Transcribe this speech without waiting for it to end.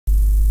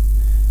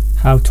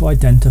How to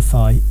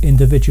identify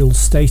individual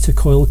stator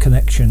coil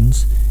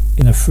connections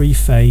in a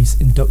three-phase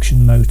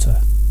induction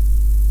motor.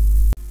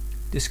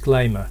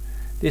 Disclaimer: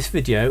 this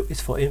video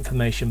is for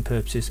information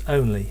purposes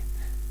only,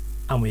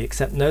 and we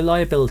accept no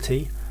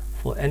liability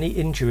for any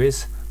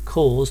injuries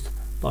caused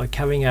by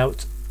carrying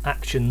out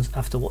actions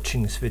after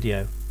watching this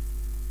video.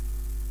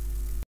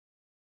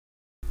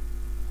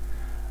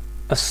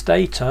 A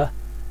stator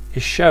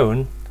is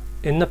shown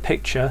in the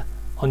picture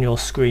on your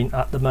screen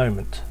at the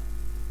moment.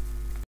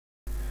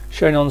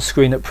 Shown on the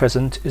screen at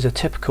present is a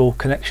typical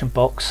connection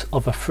box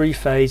of a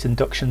three-phase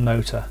induction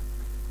motor.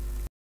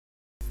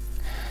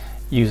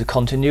 Use a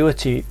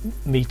continuity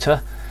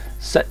meter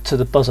set to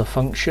the buzzer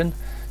function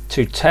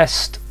to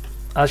test,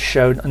 as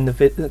shown in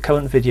the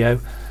current video,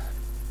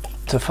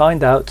 to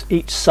find out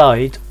each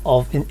side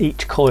in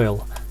each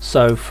coil.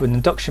 So for an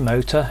induction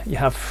motor you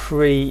have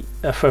for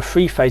a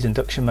three-phase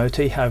induction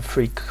motor you have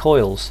 3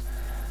 coils,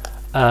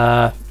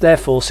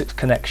 therefore 6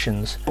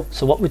 connections.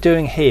 So what we're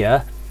doing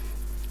here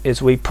is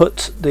we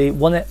put the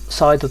one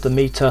side of the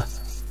meter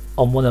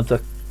on one of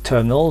the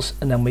terminals,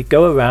 and then we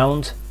go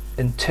around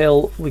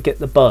until we get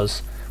the buzz.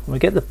 When we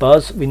get the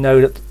buzz, we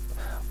know that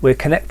we're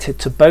connected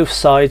to both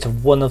sides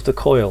of one of the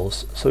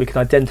coils, so we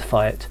can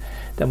identify it.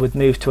 Then we'd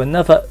move to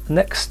another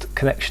next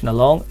connection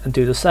along and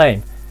do the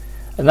same,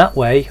 and that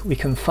way we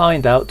can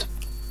find out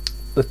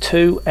the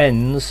 2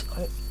 ends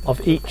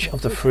of each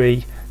of the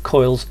 3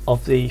 coils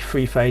of the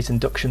three-phase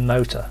induction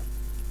motor.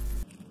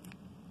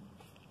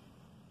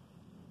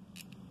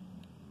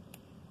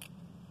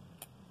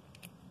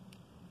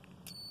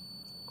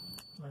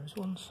 Those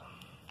ones.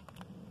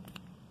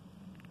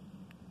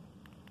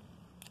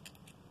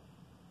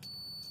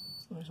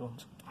 Those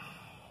ones.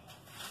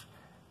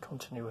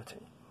 Continuity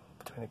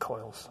between the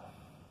coils,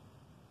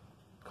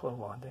 coil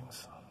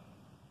windings.